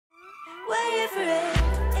Wait for it,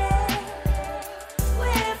 yeah.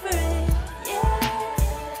 Wait for it, yeah.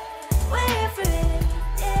 Wait for it,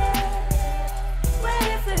 yeah.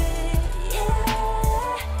 Wait for it, yeah.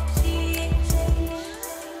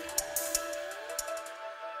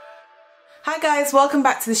 Hi guys, welcome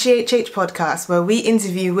back to the CHH podcast where we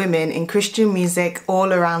interview women in Christian music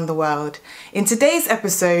all around the world. In today's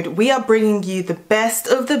episode, we are bringing you the best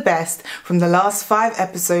of the best from the last 5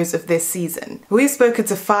 episodes of this season. We've spoken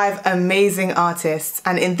to 5 amazing artists,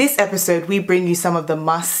 and in this episode, we bring you some of the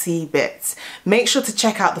must-see bits. Make sure to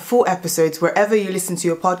check out the full episodes wherever you listen to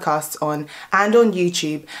your podcasts on and on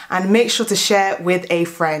YouTube, and make sure to share with a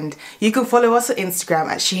friend. You can follow us on Instagram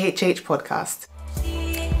at CHH Podcast.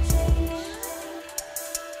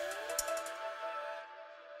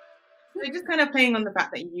 So just kind of playing on the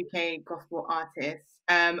fact that you're UK gospel artists,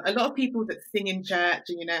 a lot of people that sing in church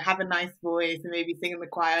and, have a nice voice and maybe sing in the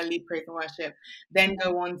choir, lead praise and worship, then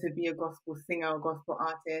go on to be a gospel singer or gospel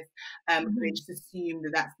artist. They just assume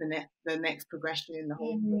that that's the next progression in the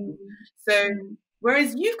whole thing. So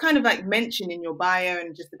whereas you've kind of like mentioned in your bio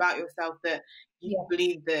and just about yourself that you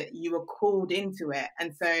believe that you were called into it.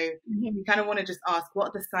 And so we kind of want to just ask, what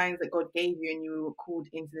are the signs that God gave you and you were called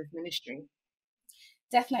into this ministry?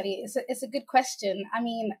 Definitely. It's a good question. I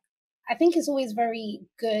mean, I think it's always very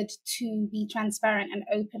good to be transparent and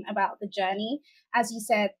open about the journey. As you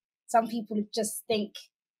said, some people just think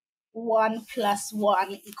 1 +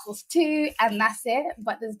 1 = 2 and that's it.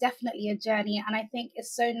 But there's definitely a journey. And I think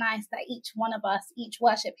it's so nice that each one of us, each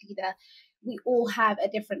worship leader, we all have a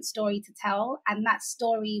different story to tell. And that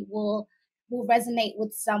story will resonate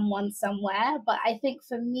with someone somewhere. But I think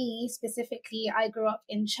for me specifically, I grew up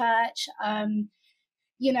in church.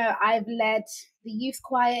 I've led the youth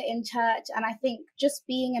choir in church, and I think just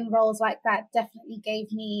being in roles like that definitely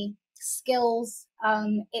gave me skills.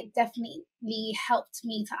 It definitely helped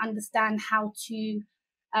me to understand how to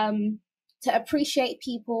appreciate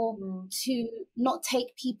people, to not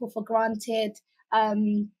take people for granted.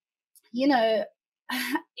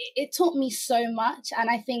 It taught me so much. And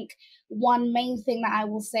I think one main thing that I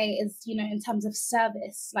will say is, in terms of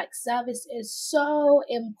service, like service is so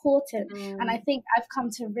important. And I think I've come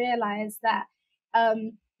to realize that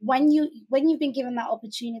when you've been given that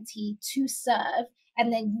opportunity to serve,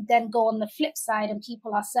 and then you then go on the flip side and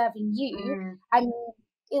people are serving you, I mean,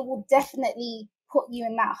 it will definitely put you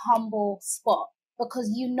in that humble spot, because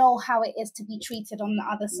you know how it is to be treated on the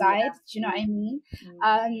other side. Do you know what I mean?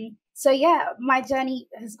 So yeah, my journey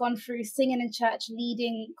has gone through singing in church,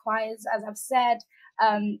 leading choirs, as I've said,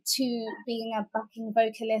 to being a backing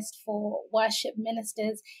vocalist for worship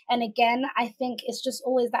ministers. And again, I think it's just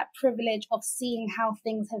always that privilege of seeing how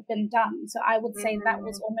things have been done. So I would say that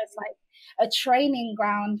was almost like a training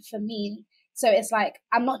ground for me. So it's like,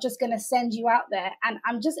 I'm not just going to send you out there. And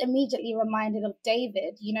I'm just immediately reminded of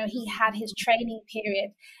David. He had his training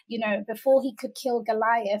period, before he could kill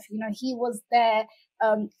Goliath, he was there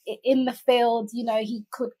in the field. He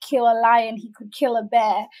could kill a lion, he could kill a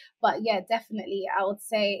bear. But yeah, definitely, I would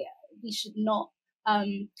say we should not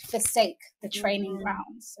forsake the training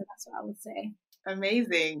grounds. So that's what I would say.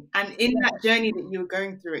 Amazing. And in that journey that you were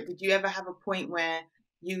going through it, did you ever have a point where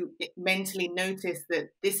you mentally noticed that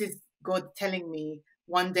this is God telling me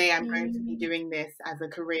one day I'm going to be doing this as a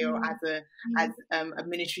career or as a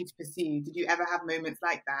ministry to pursue? Did you ever have moments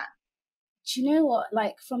like that? Do you know what?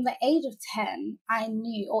 Like from the age of 10, I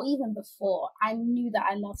knew, or even before, I knew that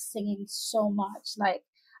I loved singing so much. Like,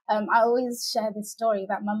 I always share this story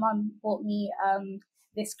that my mum bought me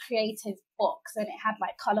this creative box, and it had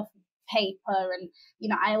like colorful paper, and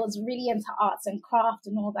I was really into arts and craft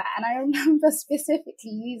and all that. And I remember specifically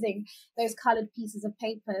using those colored pieces of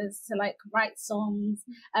papers to like write songs.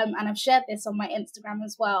 And I've shared this on my Instagram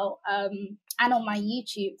as well, and on my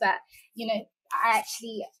YouTube, that I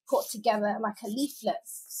actually put together like a leaflet,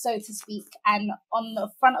 so to speak, and on the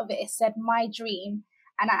front of it said "My Dream,"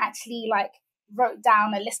 and I actually like wrote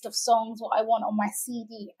down a list of songs what I want on my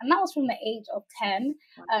CD, and that was from the age of 10.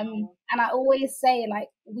 And I always say, like,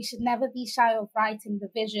 we should never be shy of writing the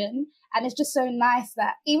vision. And it's just so nice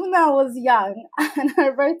that even though I was young and I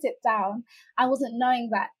wrote it down, I wasn't knowing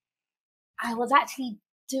that I was actually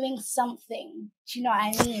doing something. Do you know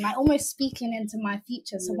what I mean? Like almost speaking into my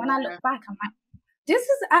future. So when I look back, I'm like, this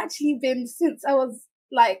has actually been since I was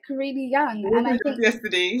like really young. And I think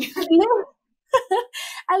yesterday.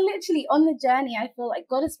 And literally on the journey, I feel like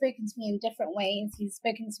God has spoken to me in different ways. He's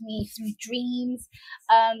spoken to me through dreams,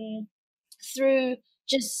 through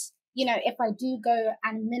just, if I do go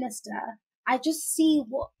and minister, I just see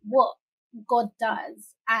what God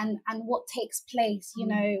does and what takes place,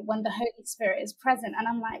 when the Holy Spirit is present. And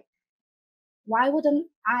I'm like, why wouldn't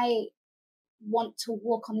I want to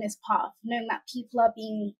walk on this path, knowing that people are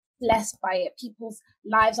being blessed by it, people's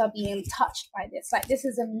lives are being touched by this. Like, this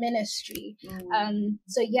is a ministry.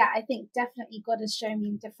 So yeah, I think definitely God has shown me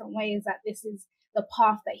in different ways that this is the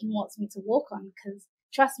path that he wants me to walk on. Because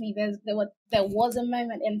trust me, there was a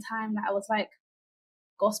moment in time that I was like,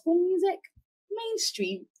 gospel music,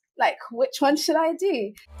 mainstream, like, which one should I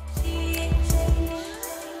do?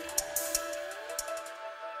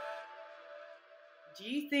 Do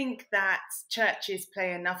you think that churches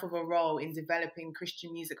play enough of a role in developing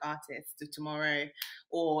Christian music artists of tomorrow,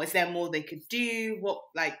 or is there more they could do?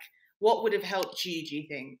 What would have helped you, do you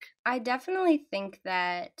think? I definitely think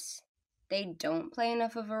that they don't play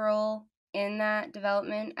enough of a role in that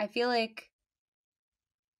development. I feel like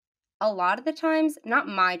a lot of the times, not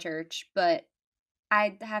my church, but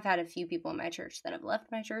I have had a few people in my church that have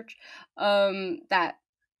left my church that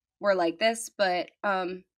were like this, but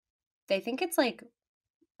they think it's like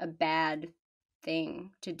a bad thing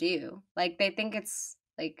to do. Like, they think it's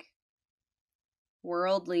like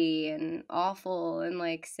worldly and awful and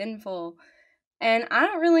like sinful. And I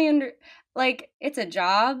don't really like, it's a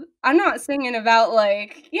job. I'm not singing about,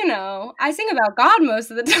 like, you know, I sing about God most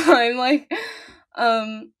of the time. Like,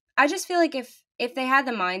 I just feel like if they had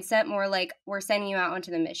the mindset more like, we're sending you out onto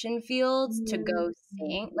the mission fields to go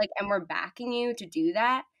sing, like, and we're backing you to do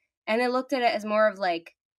that, and they looked at it as more of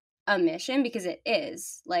like a mission, because it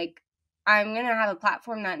is. Like, I'm going to have a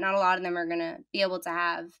platform that not a lot of them are going to be able to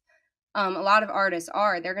have. A lot of artists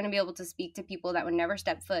they're going to be able to speak to people that would never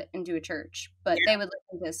step foot into a church, but they would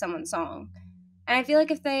listen to someone's song. And I feel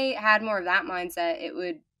like if they had more of that mindset, it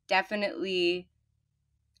would definitely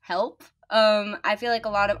help. I feel like a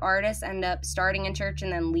lot of artists end up starting in church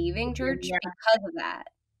and then leaving church because of that.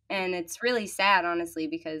 And it's really sad, honestly,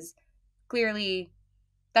 because clearly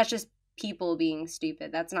that's just people being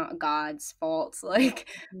stupid. That's not God's fault. Like,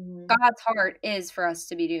 God's heart is for us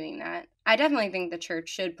to be doing that. I definitely think the church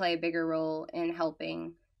should play a bigger role in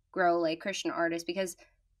helping grow like Christian artists, because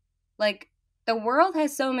like the world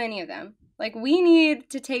has so many of them. Like, we need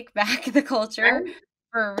to take back the culture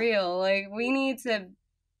for real. Like, we need to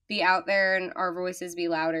be out there and our voices be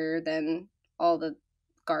louder than all the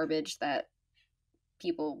garbage that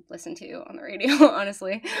people listen to on the radio,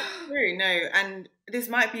 honestly. True, no, and this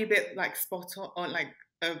might be a bit like spot on, like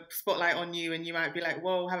a spotlight on you, and you might be like,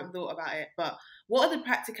 whoa, haven't thought about it. But what are the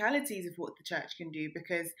practicalities of what the church can do?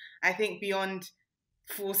 Because I think beyond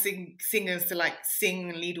forcing singers to like sing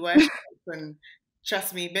and lead worship, and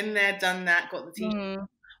trust me, been there, done that, got the t-shirt.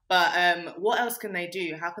 But what else can they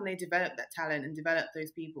do? How can they develop that talent and develop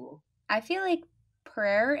those people? I feel like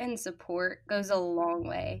prayer and support goes a long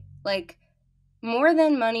way. Like, more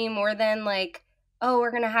than money, more than like, oh,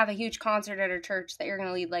 we're going to have a huge concert at our church that you're going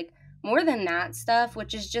to lead. Like, more than that stuff,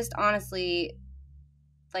 which is just honestly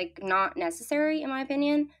like not necessary in my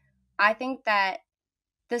opinion. I think that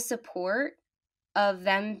the support of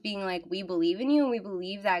them being like, we believe in you and we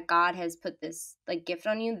believe that God has put this like gift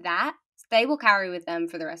on you, that they will carry with them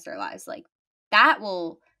for the rest of their lives. Like, that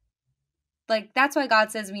will, like, that's why God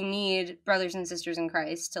says we need brothers and sisters in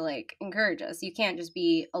Christ to like encourage us. You can't just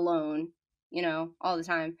be alone, you know, all the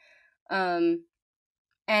time.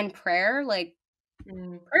 And prayer, like,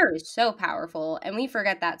 prayer is so powerful, and we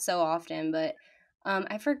forget that so often. But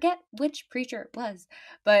I forget which preacher it was,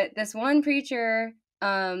 but this one preacher,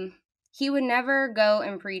 he would never go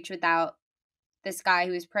and preach without this guy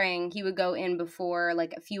who was praying. He would go in before,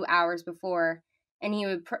 like a few hours before, and he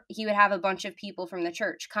would have a bunch of people from the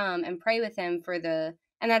church come and pray with him and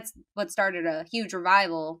that's what started a huge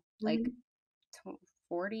revival, like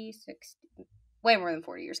 40, 60, way more than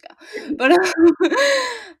 40 years ago.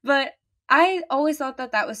 But I always thought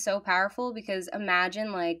that was so powerful, because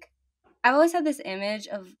imagine, like, I've always had this image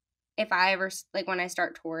of, if I ever, like, when I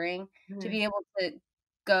start touring, to be able to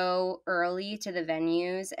go early to the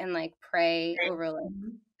venues and like pray over like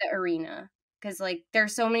the arena, because like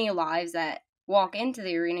there's so many lives that walk into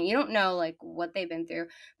the arena, you don't know like what they've been through.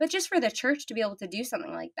 But just for the church to be able to do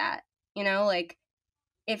something like that, you know, like,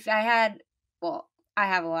 if I had, well, I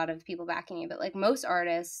have a lot of people backing me, but like most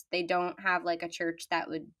artists, they don't have like a church that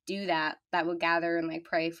would do that would gather and like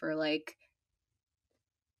pray for like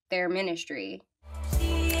their ministry.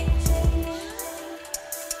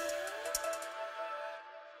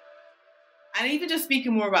 And even just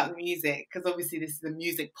speaking more about the music, because obviously this is a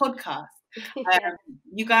music podcast.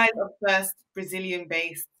 You guys are the first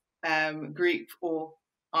Brazilian-based group or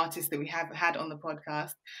artist that we have had on the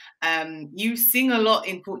podcast. You sing a lot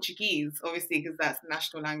in Portuguese, obviously, because that's the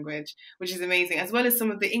national language, which is amazing, as well as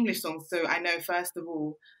some of the English songs. So I know, first of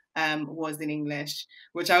all, was in English,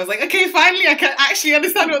 which I was like, okay, finally I can actually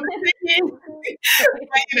understand what they're saying.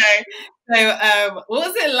 But, so what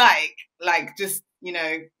was it like just,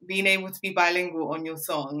 being able to be bilingual on your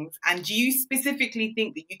songs? And do you specifically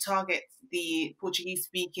think that you target the Portuguese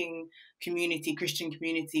speaking community, Christian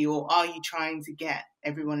community, or are you trying to get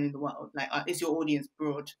everyone in the world? Like, is your audience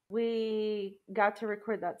broad? We got to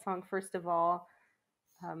record that song, first of all.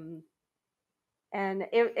 And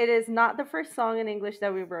it is not the first song in English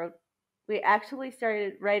that we wrote. We actually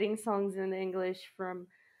started writing songs in English from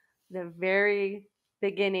the very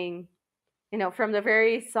beginning. From the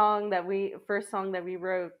very first song that we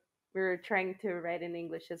wrote, we were trying to write in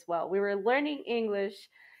English as well. We were learning English,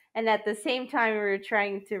 and at the same time, we were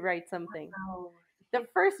trying to write something. Wow. The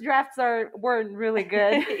first drafts weren't really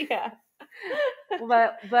good. Yeah.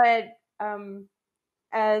 but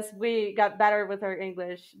as we got better with our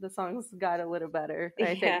English, the songs got a little better,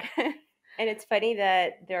 I think. And it's funny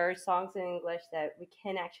that there are songs in English that we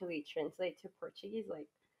can actually translate to Portuguese. Like,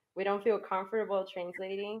 we don't feel comfortable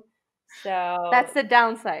translating. So That's the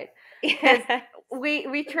downside. yeah.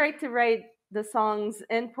 We tried to write the songs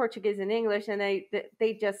in Portuguese and English, and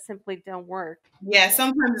they just simply don't work. Yeah,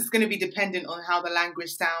 sometimes it's going to be dependent on how the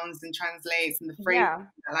language sounds and translates and the phrase in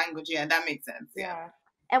the language. Yeah, that makes sense. Yeah.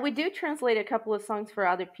 And we do translate a couple of songs for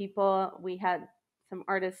other people. We had some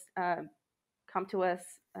artists come to us,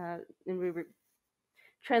 and we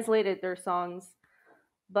translated their songs.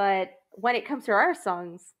 But when it comes to our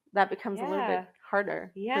songs, that becomes a little bit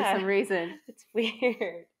harder for some reason. It's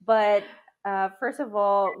weird. But first of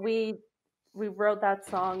all, we wrote that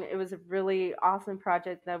song. It was a really awesome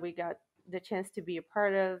project that we got the chance to be a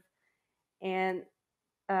part of. And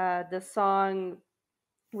the song,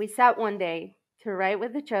 we sat one day to write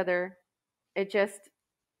with each other. It just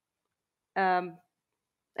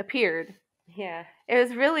appeared. Yeah. It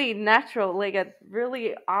was really natural, like a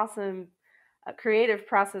really awesome creative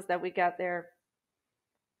process that we got there.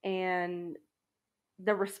 And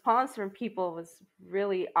the response from people was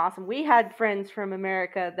really awesome. We had friends from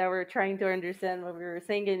America that were trying to understand what we were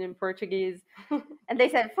singing in Portuguese. And they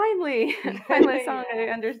said, finally a song I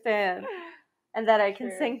understand and that I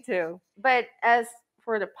can sing to. But as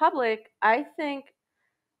for the public, I think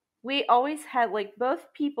we always had like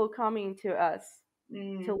both people coming to us to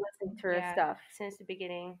listen to our stuff since the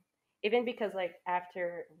beginning. Even because like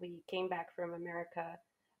after we came back from America,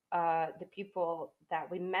 the people that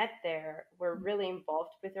we met there were really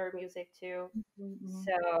involved with our music too.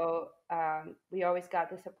 So we always got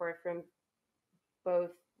the support from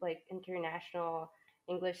both like international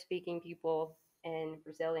English speaking people and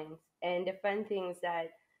Brazilians. And the fun thing is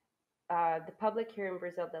that the public here in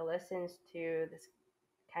Brazil that listens to this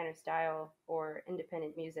kind of style or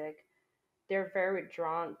independent music, they're very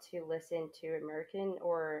drawn to listen to American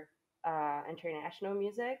or international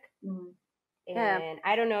music. And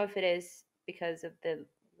I don't know if it is because of the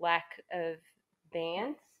lack of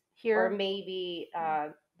bands here, or maybe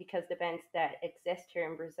because the bands that exist here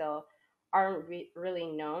in Brazil aren't really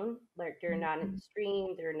known. Like they're not in the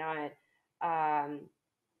stream, they're not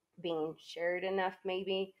being shared enough,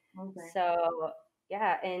 maybe. Okay. So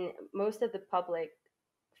yeah, and most of the public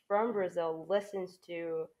from Brazil listens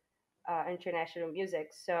to international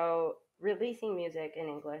music. So releasing music in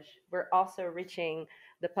English, we're also reaching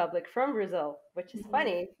the public from Brazil, which is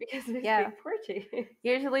funny because we speak Portuguese.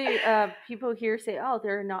 Usually people here say, oh,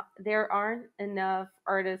 there aren't enough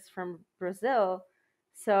artists from Brazil,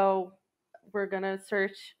 so we're gonna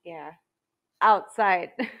search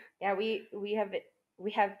outside. Yeah, we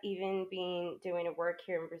have even been doing a work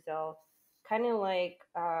here in Brazil, kind of like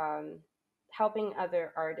helping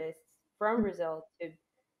other artists from Brazil to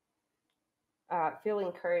feel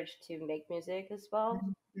encouraged to make music as well.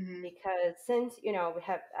 Because since we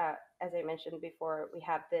have, as I mentioned before, we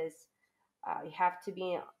have this, you have to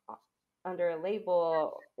be under a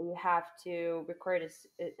label, you have to record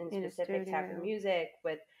in a specific type of music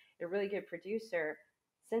with a really good producer.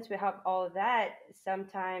 Since we have all of that,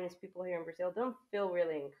 sometimes people here in Brazil don't feel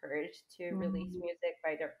really encouraged to release music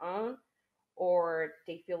by their own, or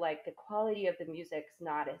they feel like the quality of the music's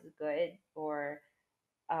not as good, or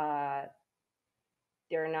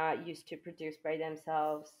they're not used to produce by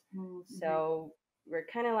themselves. So we're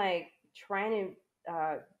kind of like trying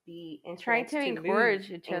to be trying to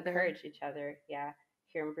encourage each other,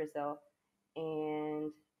 here in Brazil.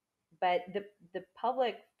 But the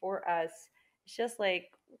public for us, it's just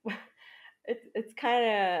like it's kind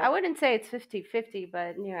of, I wouldn't say it's 50-50,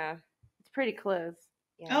 but it's pretty close.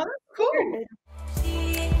 Oh, that's cool.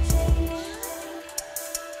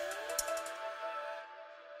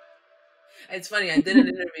 It's funny. I did an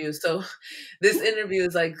interview, so this interview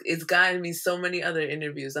is like it's gotten me so many other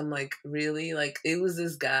interviews. I'm like, really? Like it was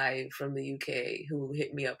this guy from the UK who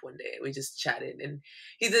hit me up one day. We just chatted, and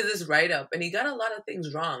he did this write up, and he got a lot of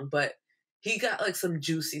things wrong, but he got like some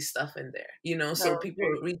juicy stuff in there, you know. So people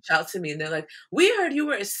reach out to me, and they're like, "We heard you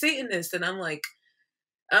were a Satanist," and I'm like,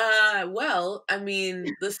 well, I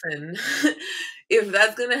mean, listen, if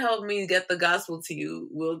that's gonna help me get the gospel to you,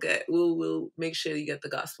 we'll make sure you get the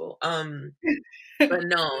gospel. But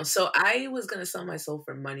no, so I was gonna sell my soul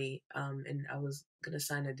for money, and I was gonna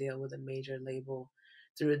sign a deal with a major label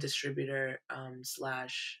through a distributor,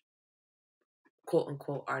 slash quote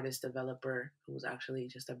unquote artist developer who was actually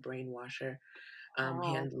just a brainwasher,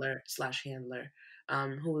 handler,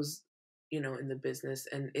 who was, you know, in the business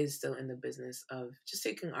and is still in the business of just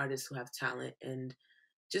taking artists who have talent and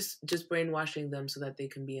just brainwashing them so that they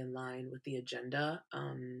can be in line with the agenda,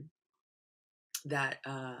 that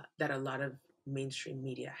a lot of mainstream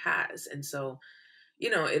media has. And so, you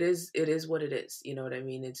know, it is what it is. You know what I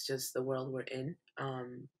mean? It's just the world we're in.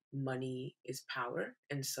 Money is power,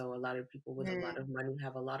 and so a lot of people with a lot of money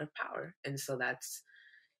have a lot of power, and so that's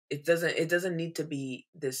it doesn't need to be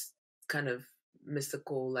this kind of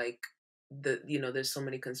mystical, like, there's so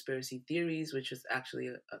many conspiracy theories, which is actually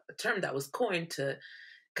a term that was coined to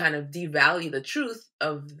kind of devalue the truth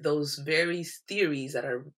of those very theories that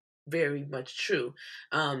are very much true.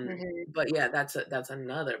 But yeah, that's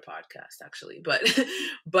another podcast actually. But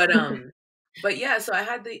but yeah, so I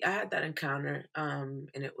had that encounter, and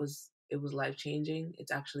it was life changing.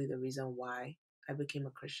 It's actually the reason why I became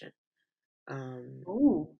a Christian.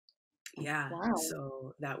 Ooh, Yeah, wow.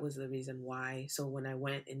 so that was the reason why. So when I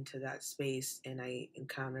went into that space and I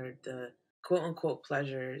encountered the quote unquote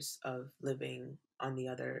pleasures of living on the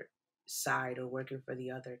other side or working for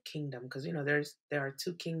the other kingdom, because you know there are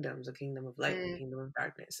two kingdoms, a kingdom of light and a kingdom of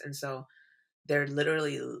darkness, and so they're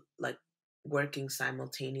literally like working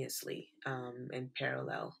simultaneously, in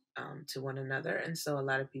parallel, to one another. And so a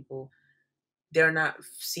lot of people, they're not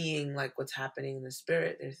seeing like what's happening in the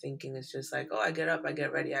spirit. They're thinking it's just like, oh, I get up, I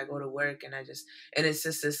get ready, I go to work, and it's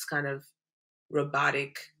just this kind of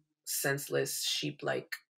robotic, senseless,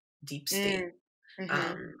 sheep-like deep state.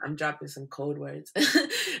 I'm dropping some code words.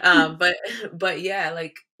 But yeah,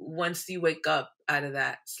 like once you wake up out of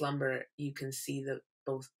that slumber, you can see the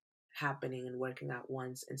both happening and working at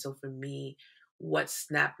once. And so for me, what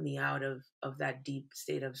snapped me out of that deep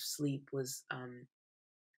state of sleep was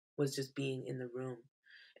just being in the room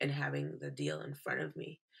and having the deal in front of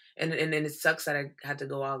me. And it sucks that I had to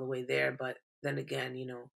go all the way there, but then again, you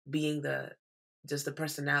know, being the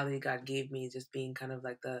personality God gave me, just being kind of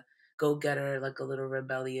like the go-getter, like a little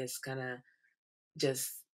rebellious kind of,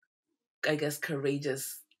 just, I guess,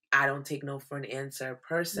 courageous, I don't take no for an answer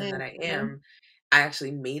person that I am, I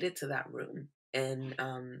actually made it to that room. And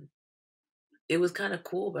it was kind of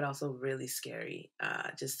cool, but also really scary,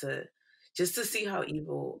 just to see how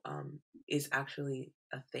evil is actually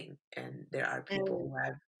a thing, and there are people who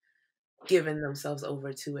have given themselves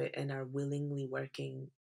over to it and are willingly working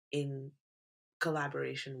in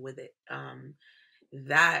collaboration with it.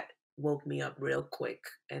 That woke me up real quick,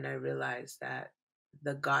 and I realized that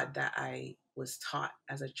the God that I was taught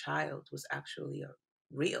as a child was actually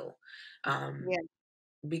real.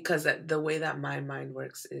 Because the way that my mind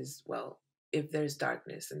works is, well, if there's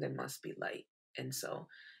darkness, then there must be light. And so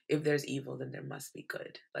if there's evil, then there must be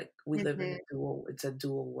good. Like we live in it's a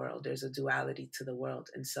dual world. There's a duality to the world.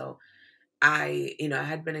 And so I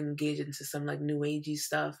had been engaged into some like new agey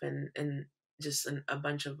stuff and just a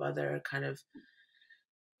bunch of other kind of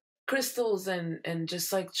crystals and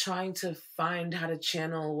just like trying to find how to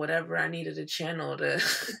channel whatever I needed to channel to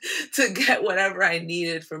to get whatever I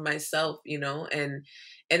needed for myself, and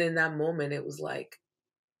in that moment it was like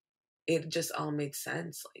it just all made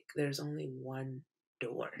sense. Like there's only one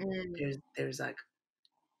door. There's like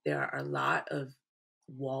there are a lot of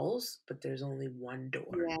walls, but there's only one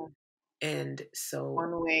door. And so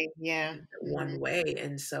One way, one way.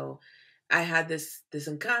 And so I had this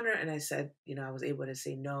encounter, and I said, I was able to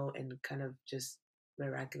say no, and kind of just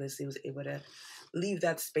miraculously was able to leave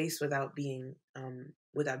that space without being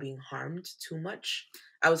harmed too much.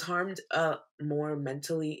 I was harmed more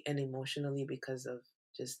mentally and emotionally because of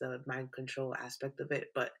just the mind control aspect of it,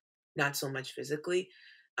 but not so much physically.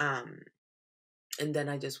 And then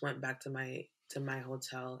I just went back to my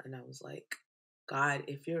hotel, and I was like, God,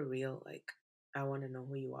 if you're real, like I want to know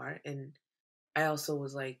who you are. And I also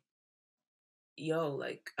was like, yo,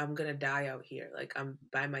 like I'm gonna die out here. Like I'm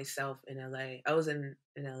by myself in LA. I was in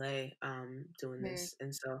LA doing this.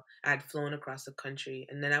 And so I had flown across the country,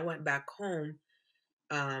 and then I went back home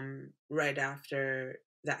right after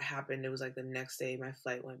that happened, it was like the next day my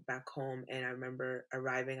flight went back home, and I remember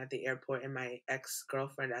arriving at the airport, and my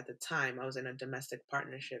ex-girlfriend at the time, I was in a domestic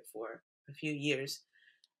partnership for a few years,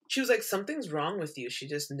 she was like, something's wrong with you. She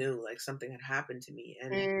just knew like something had happened to me,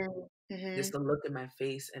 and just the look in my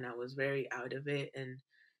face, and I was very out of it. And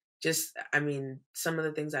just, I mean, some of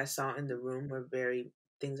the things I saw in the room were very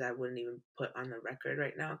things I wouldn't even put on the record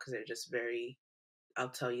right now, because they're just very, I'll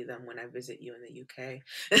tell you them when I visit you in the UK.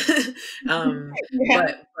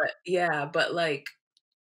 But like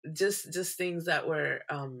just things that were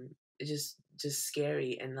just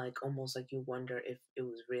scary, and like almost like you wonder if it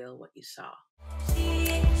was real what you saw.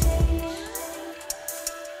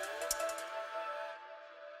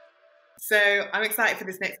 So I'm excited for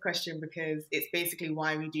this next question because it's basically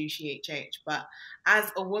why we do CHH. But as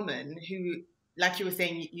a woman who, like you were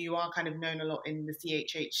saying, you are kind of known a lot in the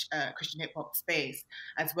CHH Christian hip hop space,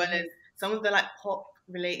 as well as some of the like pop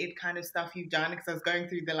related kind of stuff you've done, because I was going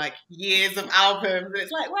through the like years of albums, and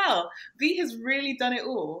it's like, wow, V has really done it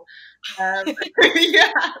all.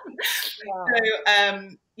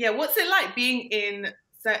 What's it like being in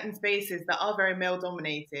certain spaces that are very male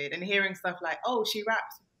dominated and hearing stuff like, oh, she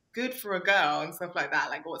raps good for a girl and stuff like that?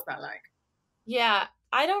 Like, what's that like? Yeah,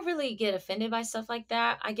 I don't really get offended by stuff like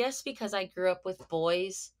that. I guess because I grew up with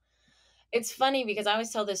boys. It's funny because I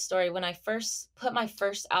always tell this story. When I first put my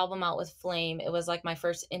first album out with Flame, it was like my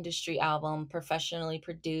first industry album, professionally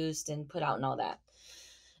produced and put out and all that.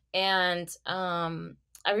 And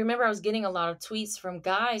I remember I was getting a lot of tweets from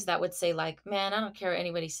guys that would say like, man, I don't care what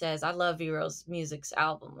anybody says. I love Vero's music's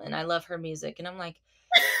album and I love her music. And I'm like,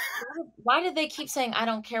 why did they keep saying I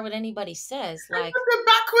don't care what anybody says? Like, that's a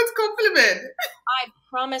backwards compliment. I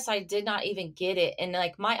promise I did not even get it. And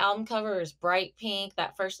like my album cover is bright pink,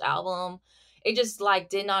 that first album. It just like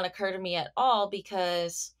did not occur to me at all,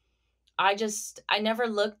 because I never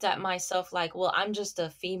looked at myself like, well, I'm just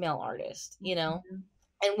a female artist, you know?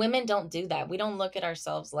 And women don't do that. We don't look at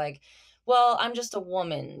ourselves like, well, I'm just a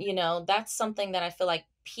woman, you know? That's something that I feel like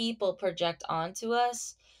people project onto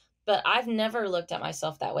us. But I've never looked at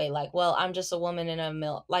myself that way. Like, well, I'm just a woman in a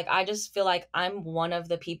mill. Like, I just feel like I'm one of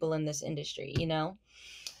the people in this industry, you know?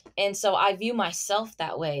 And so I view myself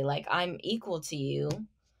that way. Like, I'm equal to you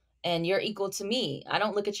and you're equal to me. I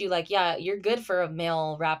don't look at you like, yeah, you're good for a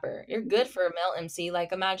male rapper. You're good for a male MC.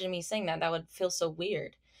 Like, imagine me saying that. That would feel so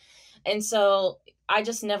weird. And so I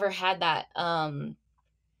just never had that. I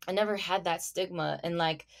never had that stigma. And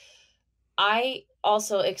like, I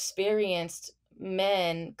also experienced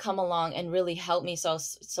men come along and really help me. So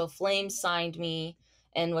Flame signed me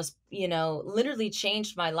and was, you know, literally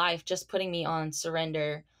changed my life, just putting me on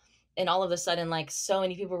Surrender. And all of a sudden, like, so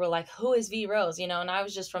many people were like, who is V Rose? You know, and I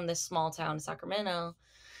was just from this small town, Sacramento.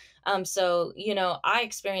 So, you know, I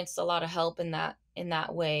experienced a lot of help in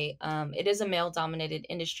that way. It is a male dominated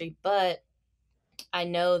industry, but I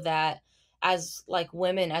know that as like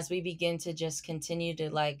women, as we begin to just continue to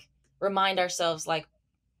like remind ourselves, like,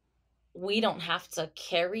 we don't have to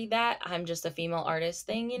carry that I'm just a female artist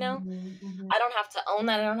thing, you know? I don't have to own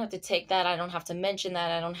that. I don't have to take that. I don't have to mention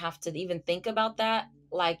that. I don't have to even think about that.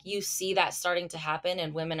 Like, you see that starting to happen,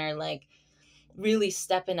 and women are like really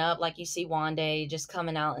stepping up. Like, you see Wande just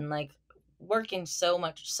coming out and like working so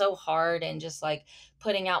hard and just like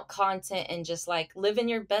putting out content and just like living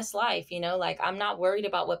your best life, you know? Like, I'm not worried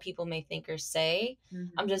about what people may think or say.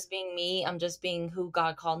 I'm just being me. I'm just being who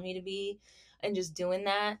God called me to be and just doing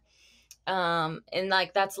that. And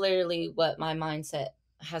like, that's literally what my mindset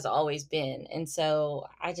has always been. And so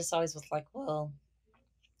I just always was like, well,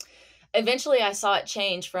 eventually I saw it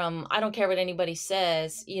change from, I don't care what anybody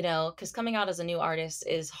says, you know, because coming out as a new artist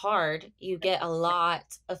is hard. You get a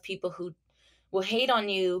lot of people who will hate on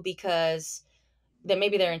you because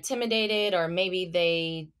maybe they're intimidated, or maybe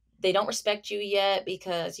they don't respect you yet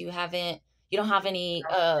because you don't have any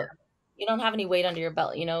weight under your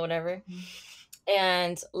belt, you know, whatever.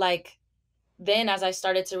 And like, then as I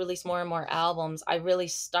started to release more and more albums, I really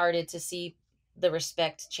started to see the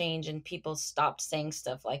respect change, and people stopped saying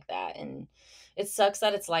stuff like that. And it sucks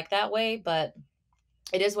that it's like that way, but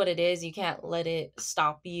it is what it is. You can't let it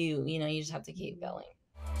stop you. You know, you just have to keep going.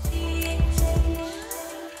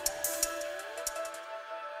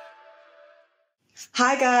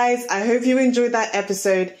 Hi guys, I hope you enjoyed that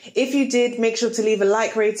episode. If you did, make sure to leave a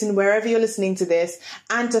like rating wherever you're listening to this,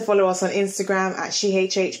 and to follow us on Instagram at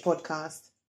SheHH Podcast.